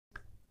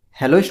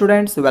Hello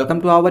students, welcome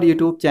to our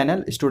YouTube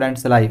channel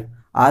students life.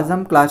 आज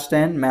हम class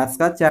 10 maths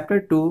का chapter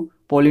 2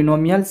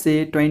 polynomial से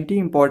 20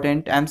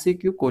 important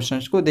MCQ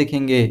questions को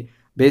देखेंगे।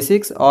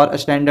 बेसिक्स और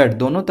स्टैंडर्ड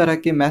दोनों तरह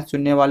के मैथ्स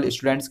चुनने वाले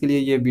स्टूडेंट्स के लिए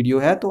ये वीडियो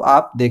है, तो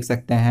आप देख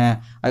सकते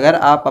हैं। अगर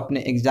आप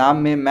अपने एग्जाम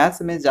में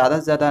मैथ्स में ज़्यादा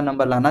से ज़्यादा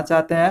नंबर लाना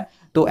चाहते हैं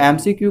तो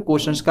एमसीक्यू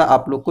क्वेश्चंस का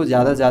आप लोग को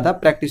ज़्यादा से ज़्यादा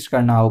प्रैक्टिस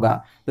करना होगा।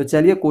 तो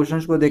चलिए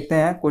क्वेश्चंस को देखते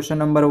हैं। क्वेश्चन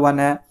नंबर 1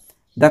 है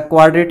the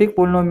quadratic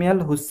polynomial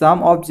whose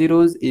sum of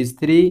zeros is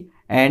 3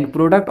 and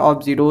product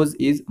of zeros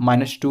is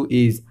 -2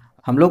 is.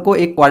 हम लोग को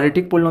एक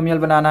क्वाड्रेटिक पोलिनोमियल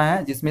बनाना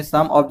है जिसमें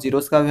सम ऑफ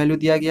जीरोज का वैल्यू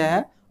दिया गया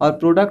है और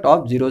प्रोडक्ट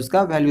ऑफ जीरोज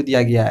का वैल्यू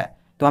दिया गया है।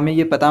 तो हमें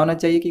ये पता होना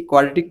चाहिए कि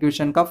क्वाड्रेटिक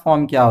इक्वेशन का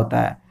फॉर्म क्या होता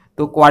है।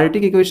 तो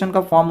क्वाड्रेटिक इक्वेशन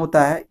का फॉर्म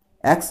होता है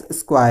x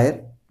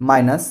square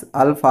minus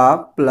alpha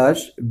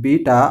plus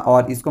beta,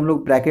 और इसको हम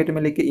लोग ब्रैकेट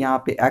में लेके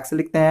यहाँ पे एक्स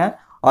लिखते हैं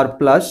और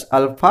प्लस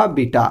अल्फा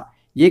बीटा।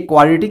 ये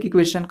क्वाड्रेटिक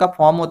इक्वेशन का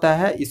फॉर्म होता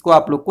है, इसको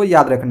आप लोग को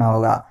याद रखना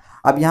होगा।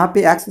 अब यहाँ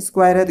पे एक्स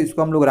स्क्वायर है तो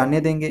इसको हम लोग रहने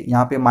देंगे,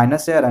 यहाँ पे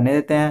माइनस है रहने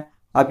देते हैं।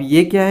 अब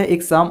ये क्या है,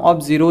 एक सम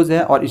ऑफ जीरोज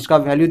है और इसका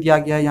वैल्यू दिया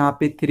गया है यहाँ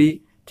पे 3।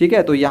 ठीक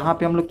है, तो यहाँ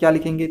पे हम लोग क्या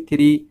लिखेंगे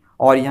 3,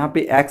 और यहाँ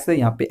पे एक्स है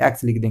यहाँ पे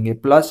एक्स लिख देंगे,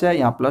 प्लस है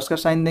यहाँ प्लस का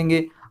साइन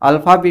देंगे।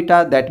 Alpha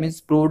beta that means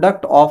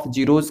product of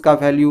zeros का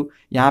वैल्यू,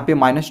 यहाँ पे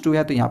 -2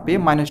 है तो यहाँ पे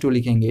 -2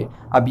 लिखेंगे।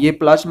 अब ये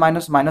प्लस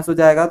माइनस माइनस हो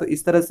जाएगा, तो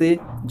इस तरह से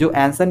जो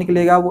आंसर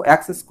निकलेगा वो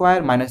एक्स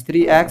स्क्वायर माइनस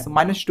 3x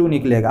 -2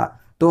 निकलेगा।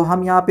 तो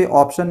हम यहाँ पे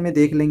ऑप्शन में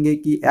देख लेंगे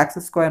कि एक्स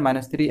स्क्वायर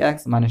माइनस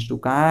 3x -2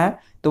 कहाँ है,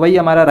 तो वही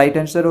हमारा राइट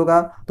आंसर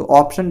होगा। तो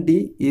option D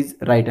is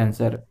right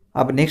answer.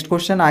 अब नेक्स्ट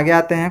क्वेश्चन आगे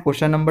आते हैं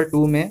क्वेश्चन नंबर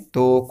 2 में।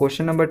 तो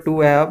क्वेश्चन नंबर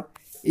 2 है अब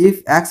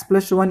if x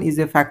 + 1 is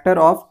a factor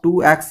of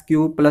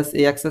 2x³ +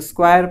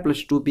 ax²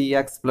 +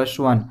 2bx +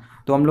 1।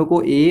 तो हम लोग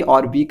को a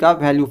और b का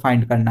वैल्यू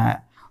फाइंड करना है,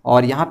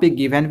 और यहाँ पे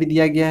गिवन भी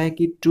दिया गया है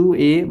कि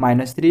 2a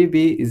 -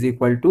 3b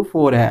 =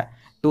 4 है।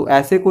 तो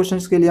ऐसे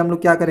क्वेश्चंस के लिए हम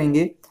लोग क्या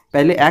करेंगे,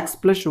 पहले x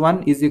 +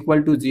 1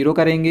 = 0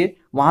 करेंगे,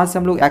 वहाँ से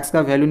हम लोग x का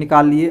वैल्यू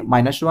निकाल लिए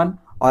 -1,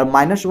 और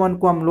 -1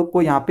 को हम लोग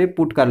को यहाँ पे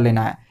पुट कर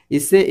लेना है।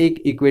 इससे एक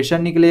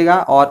इक्वेशन निकलेगा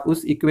और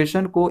उस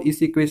इक्वेशन को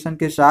इस इक्वेशन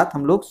के साथ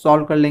हम लोग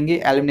सॉल्व कर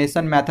लेंगे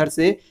एलिमिनेशन मेथड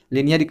से।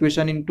 लीनियर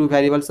इक्वेशन इन 2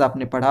 वेरिएबल्स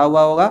आपने पढ़ा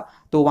हुआ होगा,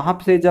 तो वहाँ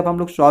से जब हम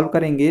लोग सॉल्व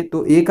करेंगे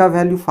तो a का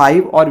वैल्यू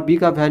 5 और b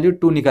का वैल्यू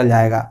 2 निकल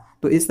जाएगा।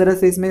 तो इस तरह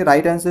से इसमें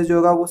राइट आंसर जो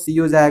होगा वो सी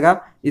हो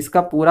जाएगा।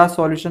 इसका पूरा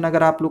सॉल्यूशन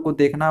अगर आप लोग को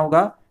देखना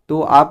होगा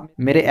तो आप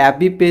मेरे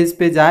एफबी पेज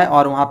पे जाए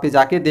और वहाँ पे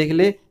जाके देख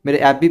ले। मेरे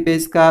एफबी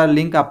पेज का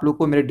लिंक आप लोग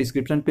को मेरे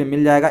डिस्क्रिप्शन पे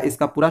मिल जाएगा।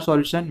 इसका पूरा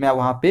सॉल्यूशन मैं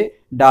वहाँ पे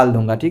डाल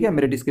दूंगा। ठीक है,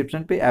 मेरे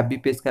डिस्क्रिप्शन पे एफबी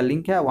पेज का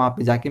लिंक है, वहाँ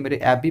पे जाके मेरे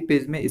एफबी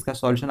पेज में इसका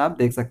सॉल्यूशन आप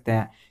देख सकते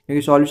हैं।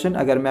 क्योंकि सॉल्यूशन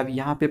अगर मैं अभी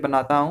यहाँ पे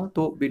बनाता हूँ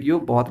तो वीडियो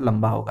बहुत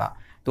लंबा होगा।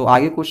 तो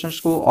आगे क्वेश्चन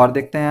को और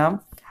देखते हैं हम।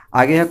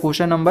 आगे है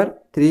question number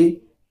 3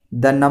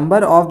 the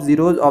number of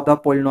zeros of the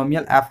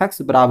polynomial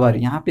fx बराबर,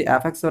 यहाँ पे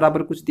fx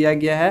बराबर कुछ दिया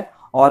गया है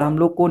और हम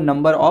लोग को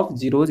नंबर ऑफ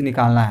जीरोज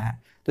निकालना है।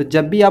 तो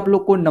जब भी आप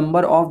लोग को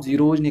नंबर ऑफ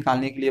जीरोज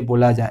निकालने के लिए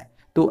बोला जाए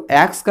तो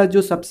x का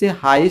जो सबसे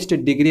हाईएस्ट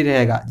डिग्री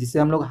रहेगा, जिसे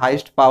हम लोग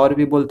हाईएस्ट पावर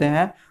भी बोलते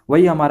हैं,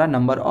 वही हमारा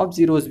नंबर ऑफ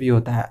जीरोज भी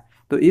होता है।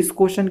 तो इस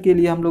क्वेश्चन के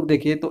लिए हम लोग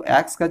देखिए तो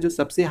x का जो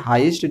सबसे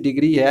हाईएस्ट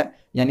डिग्री है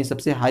यानी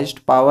सबसे हाईएस्ट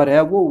पावर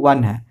है वो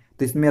 1 है।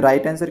 तो इसमें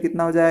राइट आंसर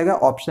कितना हो जाएगा,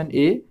 ऑप्शन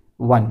ए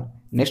 1।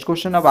 नेक्स्ट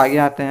क्वेश्चन अब आगे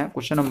आते हैं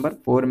क्वेश्चन नंबर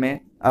 4 में।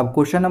 अब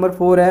क्वेश्चन नंबर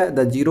 4 है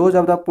the zeros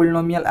of the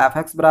polynomial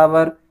fx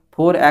बराबर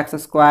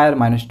 4x² -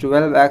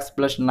 12x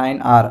 +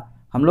 9r।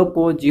 हम लोग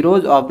को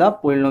जीरोज ऑफ द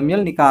पोलिनोमियल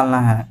निकालना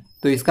है।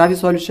 तो इसका भी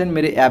सॉल्यूशन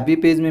मेरे एफबी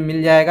पेज में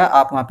मिल जाएगा,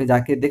 आप वहाँ पे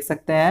जाके देख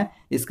सकते हैं।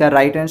 इसका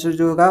राइट आंसर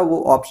जो होगा वो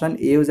ऑप्शन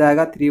ए हो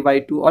जाएगा,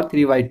 3/2 और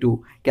 3/2।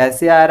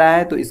 कैसे आ रहा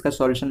है, तो इसका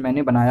सॉल्यूशन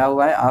मैंने बनाया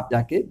हुआ है, आप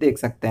जाके देख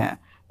सकते हैं।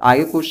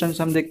 आगे क्वेश्चन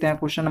हम देखते हैं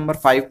क्वेश्चन नंबर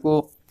 5 को।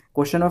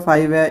 क्वेश्चन नंबर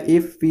 5 है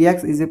if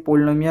px is a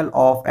polynomial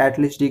of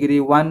at least degree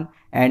 1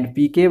 and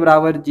pk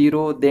बराबर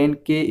 0 then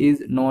k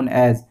is known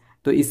as.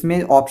 तो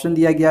इसमें ऑप्शन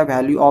दिया गया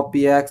value of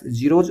px,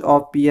 zeros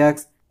of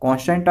px,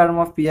 constant term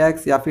of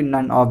px या फिर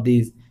नन ऑफ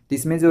दीज। तो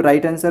इसमें जो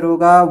राइट आंसर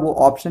होगा वो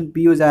ऑप्शन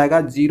बी हो जाएगा,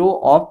 0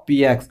 ऑफ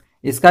px।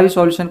 इसका भी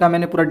सॉल्यूशन का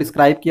मैंने पूरा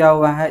डिस्क्राइब किया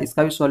हुआ है,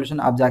 इसका भी सॉल्यूशन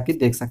आप जाके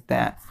देख सकते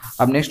हैं।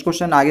 अब नेक्स्ट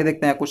क्वेश्चन आगे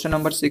देखते हैं क्वेश्चन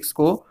नंबर 6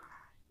 को।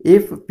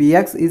 If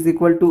px is =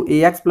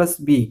 ax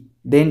 + b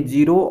then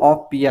 0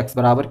 of px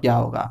बराबर क्या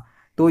होगा।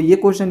 तो ये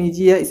क्वेश्चन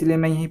ईजी है, इसलिए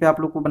मैं यहीं पे आप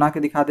लोग को बना के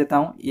दिखा देता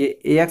हूँ। ये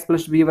ax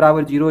 + b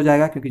बराबर 0 हो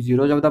जाएगा, क्योंकि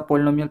zeros of the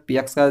polynomial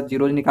px का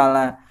जीरोज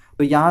निकालना है।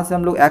 तो यहाँ से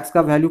हम लोग x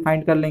का वैल्यू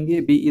फाइंड कर लेंगे,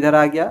 b इधर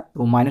आ गया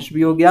तो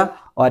 -b हो गया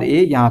और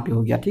a यहाँ पे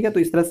हो गया। ठीक है, तो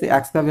इस तरह से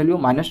x का वैल्यू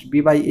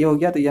 -b/a हो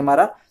गया, तो ये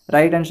हमारा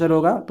राइट आंसर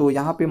होगा। तो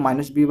यहाँ पे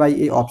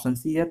 -b/a ऑप्शन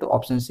सी है, तो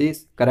ऑप्शन सी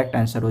करेक्ट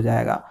आंसर हो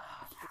जाएगा।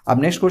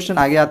 अब नेक्स्ट क्वेश्चन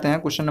आगे आते हैं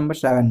क्वेश्चन नंबर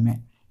 7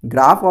 में।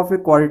 Graph of a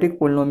quadratic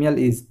polynomial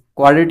is.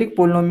 Quadratic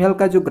polynomial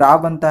का जो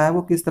ग्राफ बनता है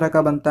वो किस तरह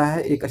का बनता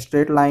है, एक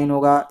स्ट्रेट लाइन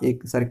होगा,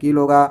 एक सर्किल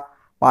होगा,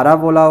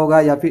 पाराबोला होगा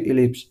या फिर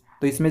इलिप्स।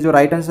 तो इसमें जो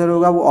राइट आंसर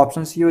होगा वो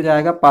ऑप्शन सी हो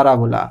जाएगा,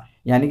 पाराबोला।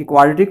 यानी कि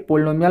क्वाड्रेटिक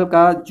पोलिनोमियल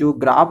का जो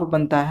ग्राफ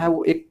बनता है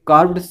वो एक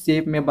कर्व्ड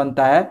शेप में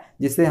बनता है,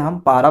 जिसे हम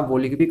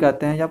पाराबोलिक भी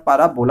कहते हैं या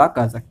पाराबोला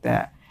कह सकते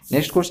हैं।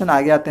 नेक्स्ट क्वेश्चन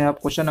आगे आते हैं अब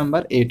क्वेश्चन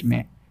नंबर 8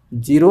 में।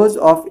 Zeros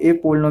of A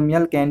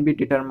polynomial can be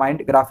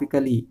determined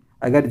graphically.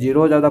 अगर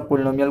जीरोज ऑफ द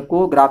पोलिनोमियल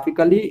को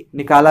ग्राफिकली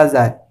निकाला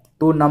जाए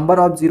तो number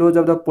of zeros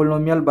of the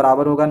polynomial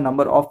बराबर होगा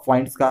नंबर ऑफ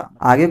पॉइंट्स का।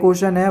 आगे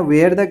क्वेश्चन है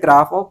where the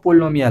graph of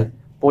polynomial,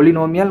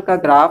 polynomial का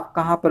ग्राफ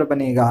कहां पर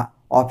बनेगा।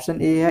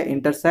 ऑप्शन ए है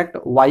इंटरसेक्ट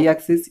वाई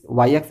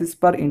एक्सिस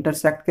पर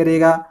इंटरसेक्ट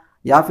करेगा,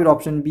 या फिर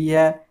ऑप्शन बी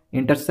है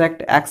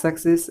इंटरसेक्ट एक्स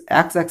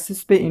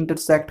एक्सिस पे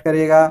इंटरसेक्ट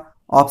करेगा।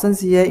 ऑप्शन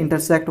सी है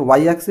इंटरसेक्ट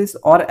वाई एक्सिस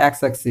और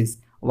एक्स एक्सिस,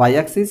 वाई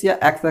एक्सिस या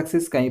एक्स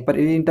एक्सिस कहीं पर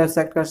भी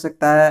इंटरसेक्ट कर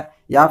सकता है,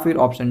 या फिर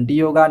ऑप्शन डी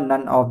होगा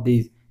नन ऑफ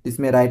दीज।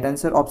 इसमें राइट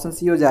आंसर ऑप्शन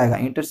सी हो जाएगा,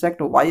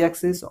 इंटरसेक्ट वाई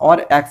एक्सिस और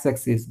एक्स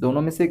एक्सिस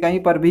दोनों में से कहीं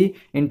पर भी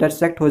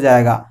इंटरसेक्ट हो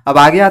जाएगा। अब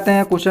आगे आते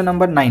हैं क्वेश्चन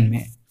नंबर 9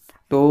 में।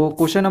 तो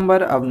क्वेश्चन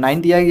नंबर अब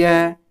 9 दिया गया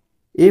है,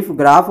 if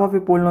graph of A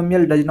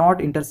polynomial does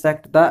not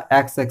intersect the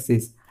x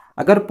axis,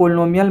 अगर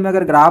पोलिनोमियल में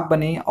अगर ग्राफ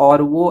बने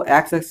और वो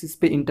एक्स एक्सिस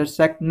पे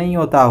इंटरसेक्ट नहीं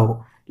होता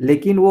हो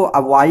लेकिन वो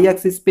वाई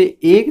एक्सिस पे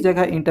एक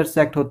जगह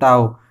इंटरसेक्ट होता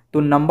हो, तो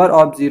number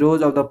of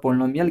zeros of the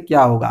polynomial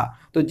क्या होगा।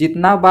 तो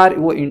जितना बार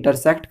वो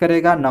इंटरसेक्ट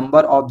करेगा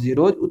नंबर ऑफ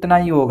जीरोज उतना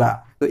ही होगा।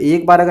 तो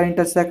एक बार अगर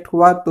इंटरसेक्ट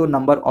हुआ तो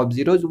नंबर ऑफ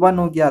जीरोज 1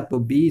 हो गया, तो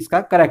बी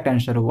इसका करेक्ट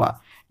आंसर हुआ।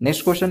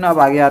 नेक्स्ट क्वेश्चन अब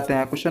आगे आते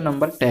हैं क्वेश्चन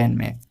नंबर 10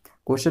 में।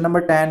 क्वेश्चन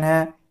नंबर 10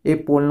 है ए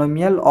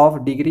polynomial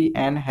of degree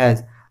n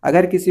has,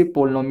 अगर किसी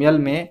पोलिनोमियल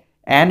में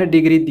n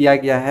डिग्री दिया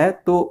गया है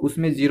तो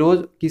उसमें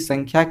जीरोज की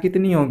संख्या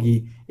कितनी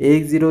होगी।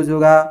 एक जीरोज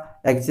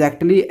होगा,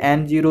 एग्जैक्टली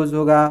n जीरोज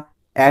होगा,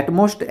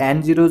 एटमोस्ट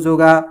n जीरोज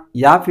होगा,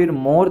 या फिर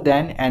मोर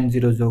देन n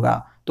जीरोज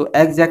होगा। तो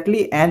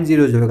एग्जैक्टली n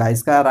जीरोज होगा,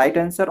 इसका राइट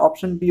आंसर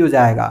ऑप्शन बी हो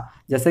जाएगा।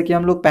 जैसे कि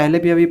हम लोग पहले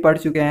भी अभी पढ़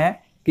चुके हैं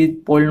कि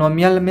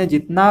पोलिनोमियल में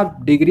जितना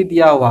डिग्री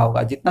दिया हुआ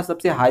होगा, जितना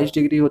सबसे हाईएस्ट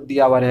डिग्री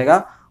दिया हुआ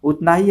रहेगा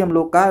उतना ही हम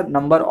लोग का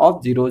नंबर ऑफ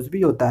जीरोज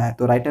भी होता है।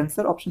 तो राइट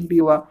आंसर ऑप्शन बी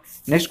हुआ।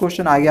 नेक्स्ट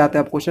क्वेश्चन आगे आता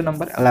है क्वेश्चन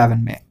नंबर 11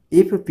 में।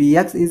 If P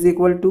x is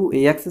equal to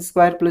A x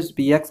square plus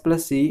B x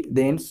plus C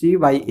then C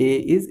by A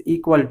is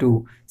equal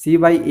to, C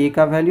by ए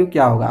का value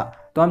क्या होगा।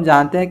 तो हम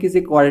जानते हैं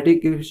किसी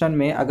क्वाड्रेटिक इक्वेशन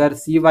में अगर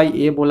सी बाई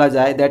ए बोला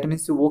जाए दैट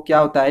मीन्स वो क्या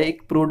होता है,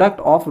 एक प्रोडक्ट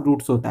ऑफ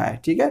रूट्स होता है।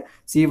 ठीक है,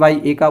 सी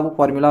बाई ए का वो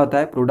फॉर्मूला होता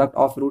है product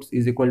of roots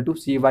is equal to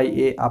C by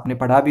ए, आपने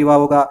पढ़ा भी हुआ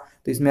होगा।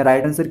 तो इसमें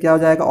राइट आंसर क्या हो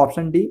जाएगा,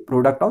 option D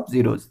product of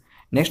zeros.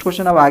 Next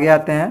question अब आगे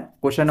आते हैं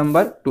क्वेश्चन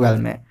नंबर 12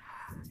 में।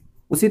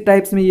 उसी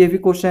टाइप्स में ये भी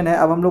क्वेश्चन है,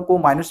 अब हम लोग को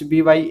माइनस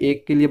बी बाई ए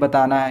के लिए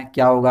बताना है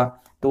क्या होगा।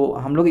 तो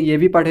हम लोग ये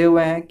भी पढ़े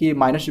हुए हैं कि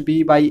माइनस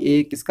बी बाई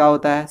ए किसका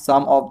होता है,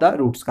 सम ऑफ द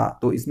रूट्स का।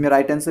 तो इसमें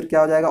राइट आंसर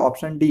क्या हो जाएगा,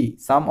 option D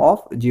some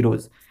of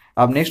zeros.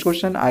 अब नेक्स्ट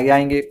क्वेश्चन आगे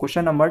आएंगे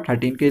क्वेश्चन नंबर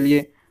 13 के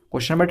लिए।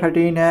 क्वेश्चन नंबर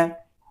 13 है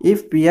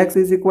if P x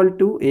is equal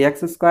to A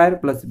x square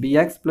plus B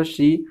x plus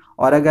सी,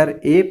 और अगर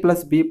ए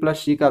प्लस बी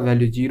प्लस सी का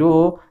वैल्यू 0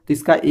 हो तो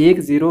इसका एक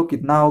जीरो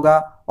कितना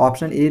होगा।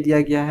 ऑप्शन ए दिया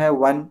गया है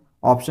 1,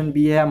 ऑप्शन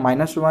बी है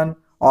 -1,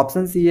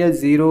 ऑप्शन सी है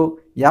 0,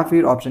 या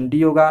फिर ऑप्शन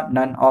डी होगा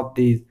नन ऑफ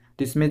दीज।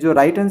 तो इसमें जो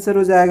राइट आंसर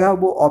हो जाएगा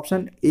वो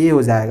ऑप्शन ए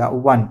हो जाएगा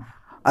 1।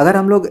 अगर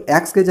हम लोग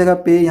x के जगह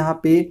पे यहाँ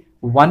पे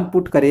 1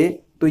 पुट करें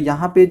तो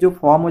यहाँ पे जो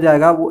फॉर्म हो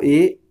जाएगा वो a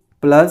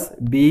प्लस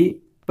बी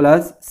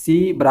प्लस सी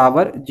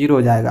बराबर 0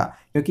 हो जाएगा,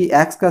 क्योंकि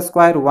x का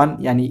स्क्वायर 1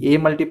 यानी a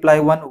मल्टीप्लाई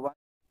 1।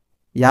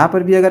 यहाँ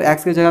पर भी अगर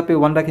x के जगह पे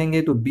 1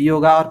 रखेंगे तो b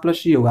होगा और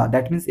प्लस c होगा,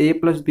 that means a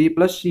plus B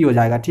plus c हो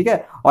जाएगा। ठीक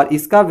है, और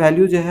इसका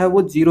वैल्यू जो है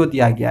वो 0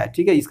 दिया गया है।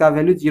 ठीक है, इसका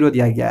वैल्यू 0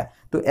 दिया गया है,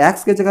 तो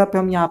x के जगह पे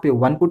हम यहाँ पे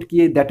 1 पुट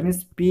किए, दैट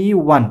मीन्स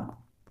p1।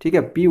 ठीक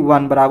है,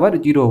 p1 बराबर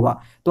 0 हुआ।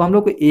 तो हम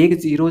लोग को एक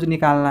जीरोज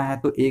निकालना है,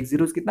 तो एक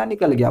जीरोज कितना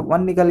निकल गया,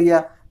 1 निकल गया।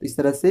 तो इस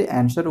तरह से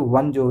आंसर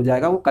 1 जो हो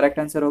जाएगा वो करेक्ट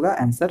आंसर होगा,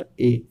 आंसर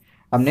ए।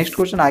 अब नेक्स्ट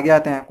क्वेश्चन आगे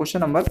आते हैं क्वेश्चन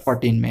नंबर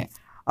 14 में।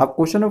 अब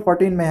क्वेश्चन नंबर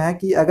 14 में है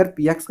कि अगर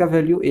पी एक्स का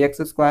वैल्यू ए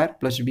x square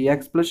plus B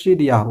x plus सी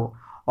दिया हो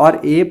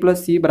और ए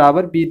प्लस सी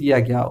बराबर बी दिया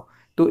गया हो,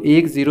 तो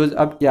एक जीरोज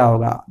अब क्या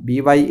होगा, B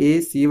by A,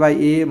 C by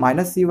A,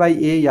 minus C by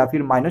ए, या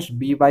फिर माइनस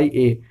बी बाई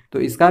ए। तो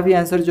इसका भी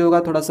आंसर जो होगा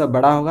थोड़ा सा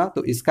बड़ा होगा,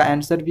 तो इसका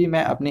आंसर भी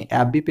मैं अपने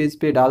ऐप भी पेज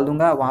पे डाल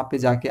दूंगा, वहाँ पे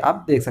जाके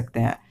आप देख सकते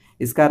हैं।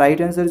 इसका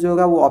राइट आंसर जो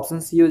होगा वो ऑप्शन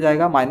सी हो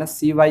जाएगा, माइनस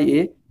सी बाई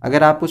ए।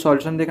 अगर आपको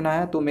सॉल्यूशन देखना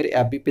है तो मेरे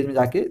ऐप भी पेज में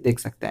जाके देख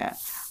सकते हैं।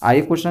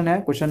 आइए क्वेश्चन है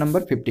question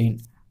number 15।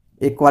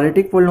 A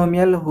quadratic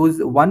polynomial whose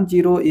one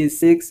zero is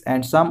 6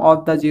 and sum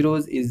of the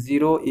zeros is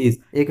 0 is,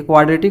 एक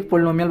क्वाड्रेटिक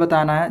पोलिनोमियल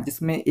बताना है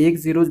जिसमें एक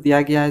जीरो दिया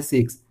गया है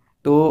 6।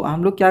 तो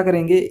हम लोग क्या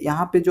करेंगे,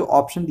 यहाँ पे जो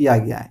ऑप्शन दिया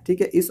गया है,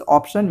 ठीक है, इस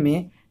ऑप्शन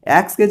में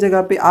x के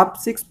जगह पे आप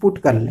 6 पुट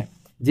कर लें।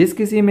 जिस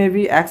किसी में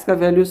भी x का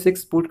वैल्यू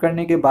 6 पुट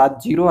करने के बाद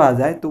 0 आ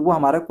जाए तो वो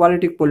हमारा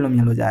क्वाड्रेटिक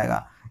पोलिनोमियल हो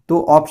जाएगा। तो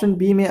ऑप्शन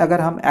बी में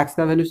अगर हम x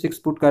का वैल्यू 6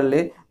 पुट कर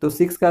ले तो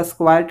 6 का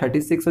स्क्वायर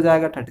 36 हो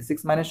जाएगा,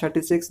 36 माइनस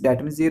 36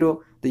 दैट मीन 0।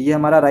 तो ये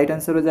हमारा राइट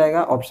आंसर हो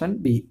जाएगा ऑप्शन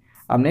बी।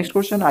 अब नेक्स्ट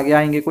क्वेश्चन आगे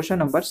आएंगे क्वेश्चन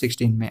नंबर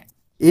 16 में।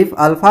 If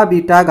alpha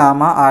beta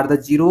gamma are the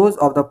zeros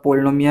of the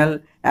polynomial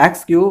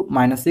x cube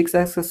minus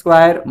 6x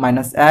square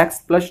minus x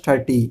plus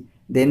 30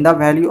 then the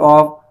value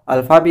of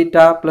alpha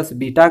beta plus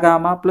beta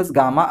gamma plus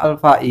gamma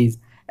alpha is,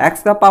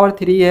 x का power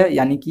 3 है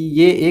यानी कि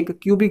ये एक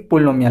cubic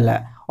polynomial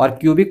है, और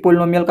cubic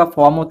polynomial का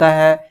form होता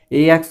है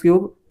ए x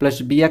cube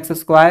plus B x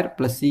square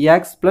plus सी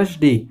एक्स प्लस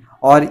डी।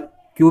 और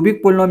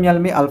क्यूबिक पोलिनोमियल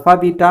में alpha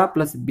beta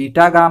plus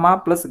beta gamma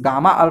plus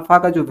gamma alpha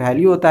का जो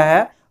वैल्यू होता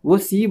है वो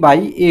c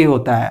बाई ए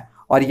होता है,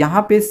 और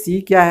यहाँ पे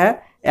c क्या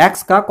है,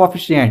 x का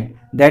कोफिशिएंट।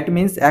 दैट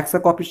मीन्स एक्स का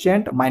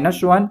कॉफिशिएंट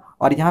 -1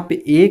 और यहाँ पे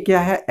ए क्या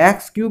है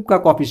एक्स क्यूब का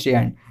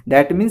कॉफिशिएंट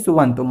दैट मीन्स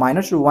 1। तो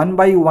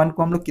 -1/1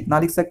 को हम लोग कितना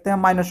लिख सकते हैं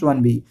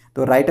 -1 भी।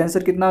 तो राइट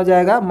आंसर कितना हो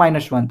जाएगा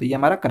 -1। तो ये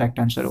हमारा करेक्ट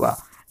आंसर हुआ।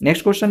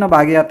 नेक्स्ट क्वेश्चन अब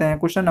आगे आते हैं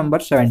क्वेश्चन नंबर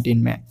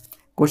 17 में।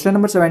 क्वेश्चन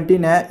नंबर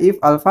 17 है if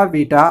alpha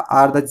beta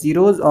are the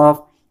zeros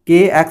of के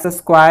x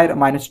square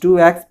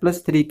 -2x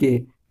 + 3k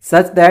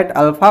such that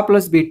alpha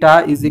plus beta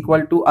is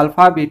equal to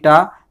alpha beta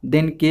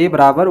then के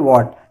बराबर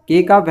व्हाट।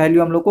 के का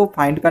वैल्यू हम लोग को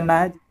फाइंड करना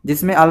है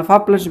जिसमें अल्फा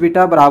प्लस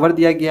बीटा बराबर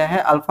दिया गया है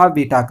अल्फा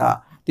बीटा का।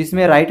 तो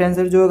इसमें राइट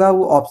आंसर जो होगा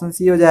वो ऑप्शन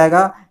सी हो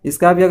जाएगा।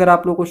 इसका भी अगर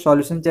आप लोग को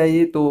सॉल्यूशन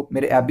चाहिए तो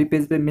मेरे एफबी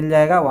पेज पे मिल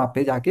जाएगा, वहाँ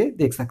पे जाके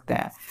देख सकते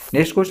हैं।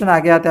 नेक्स्ट क्वेश्चन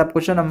आगे आते हैं आप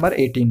क्वेश्चन नंबर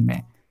 18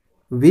 में।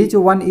 Which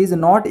one is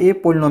not a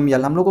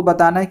polynomial, हम लोग को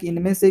बताना है कि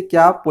इनमें से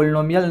क्या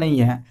पोलिनोमियल नहीं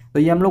है। तो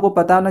ये हम लोग को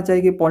पता होना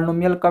चाहिए कि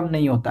पोलिनोमियल कब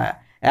नहीं होता है।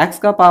 एक्स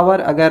का पावर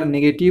अगर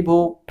नेगेटिव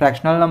हो,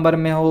 फ्रैक्शनल नंबर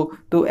में हो,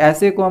 तो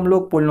ऐसे को हम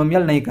लोग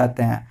पोलिनोमियल नहीं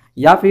कहते हैं।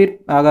 या फिर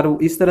अगर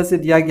इस तरह से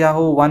दिया गया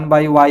हो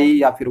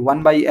 1/y या फिर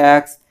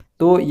 1/x,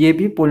 तो ये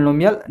भी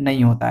पोलिनोमियल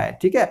नहीं होता है।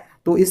 ठीक है,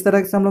 तो इस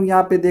तरह से हम लोग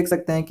यहाँ पे देख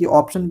सकते हैं कि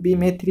ऑप्शन बी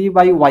में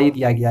 3/y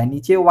दिया गया है,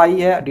 नीचे y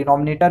है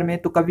डिनोमिनेटर में,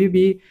 तो कभी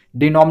भी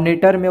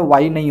डिनोमिनेटर में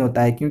y नहीं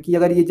होता है क्योंकि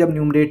अगर ये जब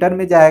न्यूमरेटर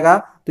में जाएगा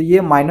तो ये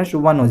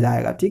 -1 हो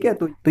जाएगा। ठीक है,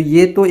 तो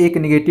ये तो एक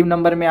नेगेटिव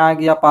नंबर में आ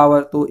गया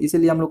पावर, तो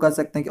इसलिए हम लोग कह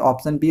सकते हैं कि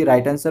ऑप्शन बी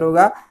राइट आंसर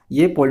होगा,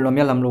 ये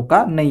पोलिनोमियल हम लोग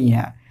का नहीं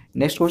है।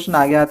 नेक्स्ट क्वेश्चन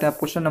आ गया था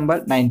क्वेश्चन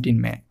नंबर 19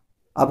 में।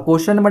 अब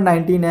क्वेश्चन नंबर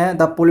 19 है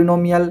the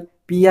polynomial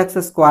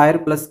px²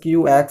 +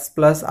 qx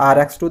 +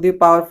 rx⁴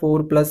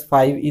 +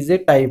 5 is a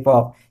type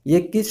of. ये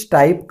किस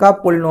टाइप का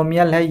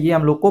पोलिनोमियल है ये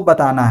हम लोग को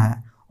बताना है।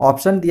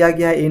 ऑप्शन दिया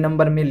गया है ए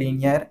नंबर में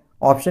लीनियर,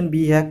 ऑप्शन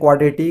बी है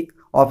क्वाड्रेटिक,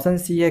 ऑप्शन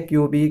सी है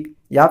क्यूबिक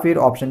या फिर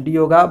ऑप्शन डी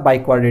होगा बाई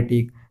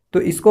क्वाड्रेटिक।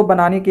 तो इसको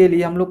बनाने के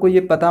लिए हम लोग को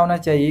ये पता होना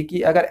चाहिए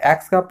कि अगर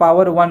x का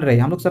पावर 1 रहे,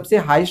 हम लोग सबसे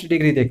हाईएस्ट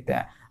डिग्री देखते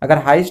हैं, अगर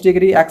हाईएस्ट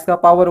डिग्री x का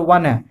पावर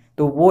 1 है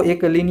तो वो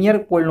एक लीनियर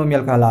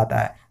पोलिनोमियल कहलाता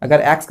है।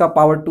 अगर x का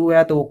पावर 2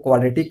 है तो वो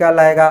क्वाड्रेटिक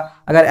कहलाएगा।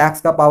 अगर x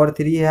का पावर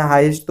 3 है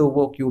हाईएस्ट तो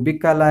वो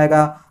क्यूबिक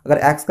कहलाएगा। अगर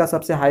x का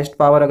सबसे हाईएस्ट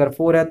पावर अगर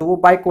 4 है तो वो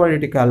बाई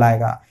क्वाड्रेटिक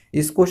कहलाएगा।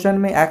 इस क्वेश्चन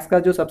में x का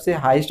जो सबसे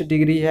हाईएस्ट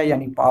डिग्री है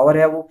यानी पावर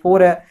है वो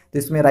 4 है, तो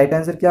इसमें राइट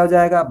आंसर क्या हो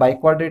जाएगा बाई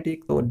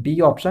क्वाड्रेटिक। तो डी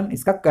ऑप्शन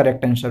इसका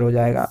करेक्ट आंसर हो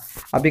जाएगा।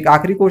 अब एक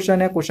आखिरी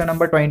क्वेश्चन है क्वेश्चन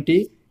नंबर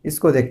 20,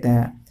 इसको देखते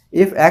हैं।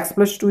 If x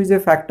 + 2 is a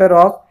factor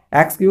of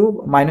x³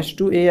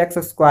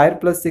 -2ax²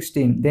 +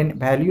 16 then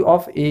value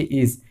of a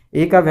is,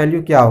 ए का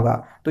वैल्यू क्या होगा।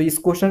 तो इस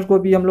क्वेश्चन को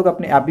भी हम लोग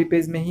अपने एफबी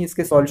पेज में ही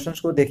इसके सॉल्यूशंस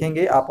को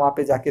देखेंगे, आप वहाँ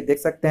पे जाके देख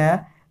सकते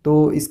हैं।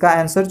 तो इसका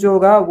आंसर जो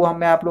होगा वो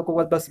मैं आप लोग को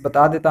बस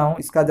बता देता हूँ।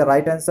 इसका जो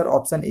राइट आंसर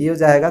ऑप्शन ए हो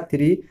जाएगा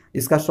 3।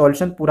 इसका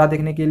सॉल्यूशन पूरा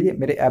देखने के लिए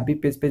मेरे एफबी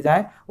पेज पे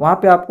जाएं, वहाँ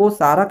पे आपको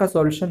सारा का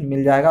सॉल्यूशन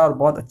मिल जाएगा और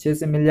बहुत अच्छे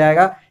से मिल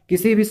जाएगा।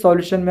 किसी भी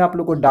सॉल्यूशन में आप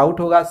लोग को डाउट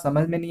होगा,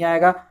 समझ में नहीं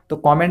आएगा तो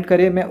कमेंट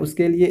करें, मैं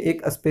उसके लिए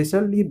एक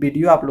स्पेशली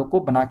वीडियो आप लोग को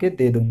बना के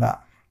दे दूंगा।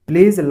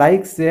 Please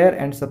like share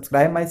and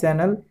subscribe my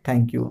channel.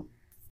 Thank you.